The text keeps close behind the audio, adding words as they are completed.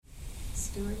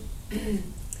Stuart.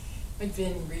 I've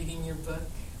been reading your book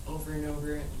over and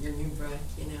over, your new book,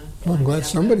 Well, I'm glad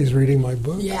somebody's reading my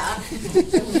book. Yeah,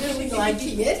 I'm really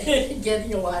liking it,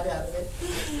 getting a lot out of it.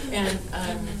 And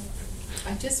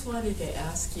I just wanted to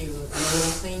ask you, in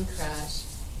the plane crash,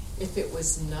 if it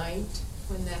was night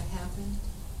when that happened?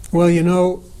 Well,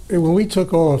 when we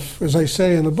took off, as I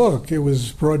say in the book, it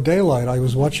was broad daylight. I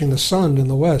was watching the sun in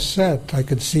the west set. I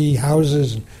could see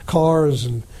houses and cars,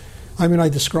 and I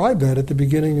described that at the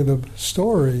beginning of the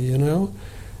story, And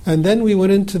then we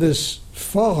went into this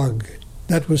fog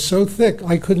that was so thick,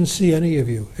 I couldn't see any of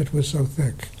you. It was so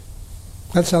thick.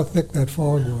 That's how thick that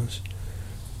fog was.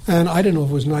 And I didn't know if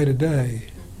it was night or day.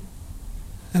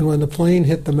 And when the plane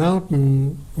hit the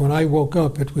mountain, when I woke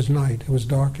up, it was night. It was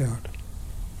dark out.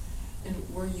 And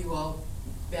were you all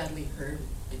badly hurt,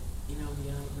 beyond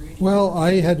reading? Well,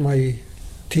 I had my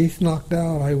teeth knocked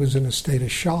out. I was in a state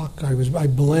of shock. I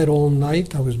bled all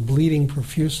night. I was bleeding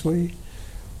profusely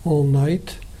all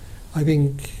night. I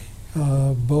think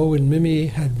Bo and Mimi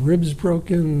had ribs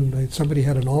broken. Somebody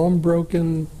had an arm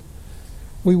broken.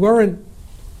 We weren't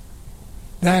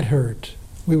that hurt.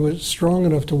 We were strong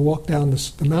enough to walk down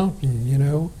the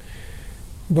mountain,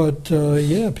 But,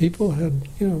 people had,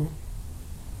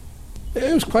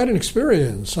 it was quite an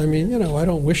experience. I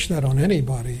don't wish that on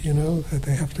anybody, that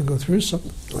they have to go through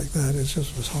something like that. It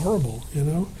just was horrible,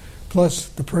 Plus,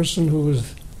 the person who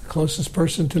was the closest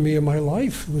person to me in my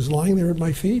life was lying there at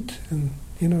my feet, and,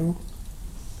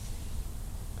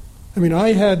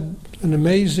 I had an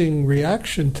amazing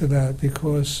reaction to that,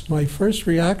 because my first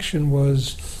reaction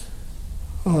was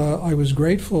I was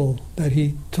grateful that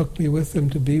he took me with him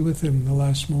to be with him the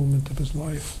last moment of his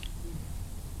life.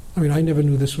 I never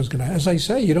knew this was going to happen. As I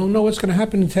say, you don't know what's going to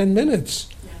happen in 10 minutes.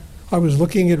 Yeah. I was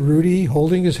looking at Rudy,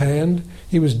 holding his hand.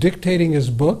 He was dictating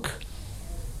his book.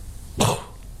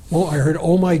 Well, I heard,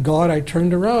 oh my God, I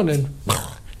turned around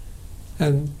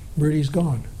and Rudy's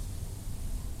gone.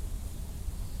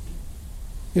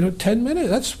 10 minutes,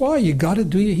 that's why you got to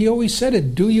do, he always said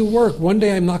it, do your work. One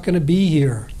day I'm not going to be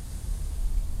here.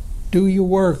 Do your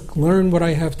work, learn what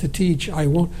I have to teach. I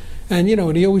won't. And,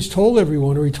 and he always told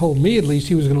everyone, or he told me at least,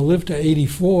 he was going to live to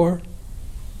 84.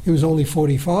 He was only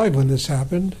 45 when this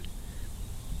happened.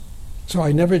 So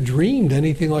I never dreamed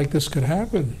anything like this could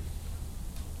happen.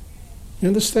 You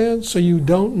understand? So you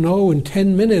don't know in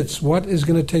 10 minutes what is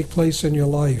going to take place in your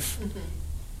life. Mm-hmm.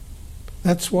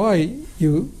 That's why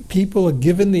people are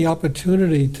given the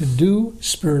opportunity to do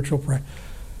spiritual practice.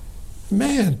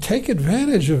 Man, take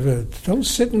advantage of it. Don't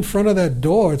sit in front of that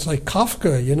door. It's like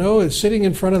Kafka, it's sitting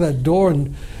in front of that door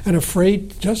and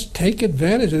afraid. Just take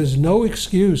advantage. There's no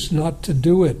excuse not to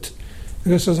do it.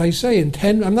 Because as I say,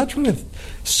 I'm not trying to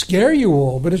scare you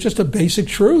all, but it's just a basic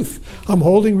truth. I'm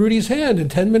holding Rudy's hand,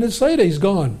 and 10 minutes later, he's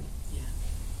gone.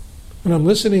 And I'm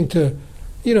listening to,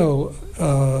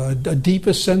 a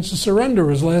deepest sense of surrender,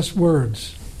 his last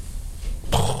words.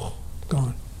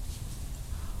 Gone.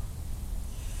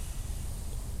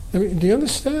 Do you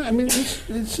understand?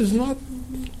 This is not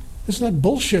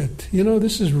bullshit.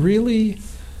 This is really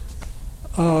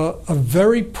a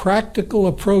very practical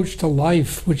approach to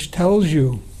life, which tells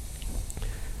you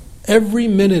every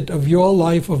minute of your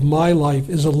life, of my life,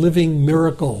 is a living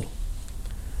miracle.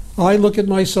 I look at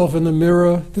myself in the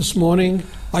mirror this morning,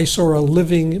 I saw a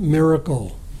living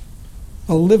miracle.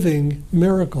 A living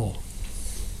miracle.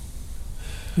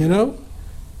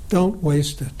 Don't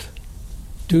waste it.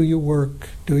 Do your work,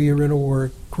 do your inner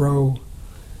work, grow,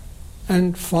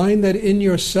 and find that in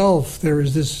yourself there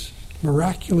is this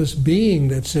miraculous being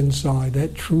that's inside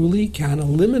that truly can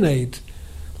eliminate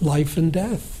life and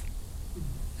death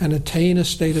and attain a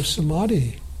state of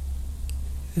samadhi.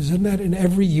 Isn't that in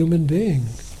every human being?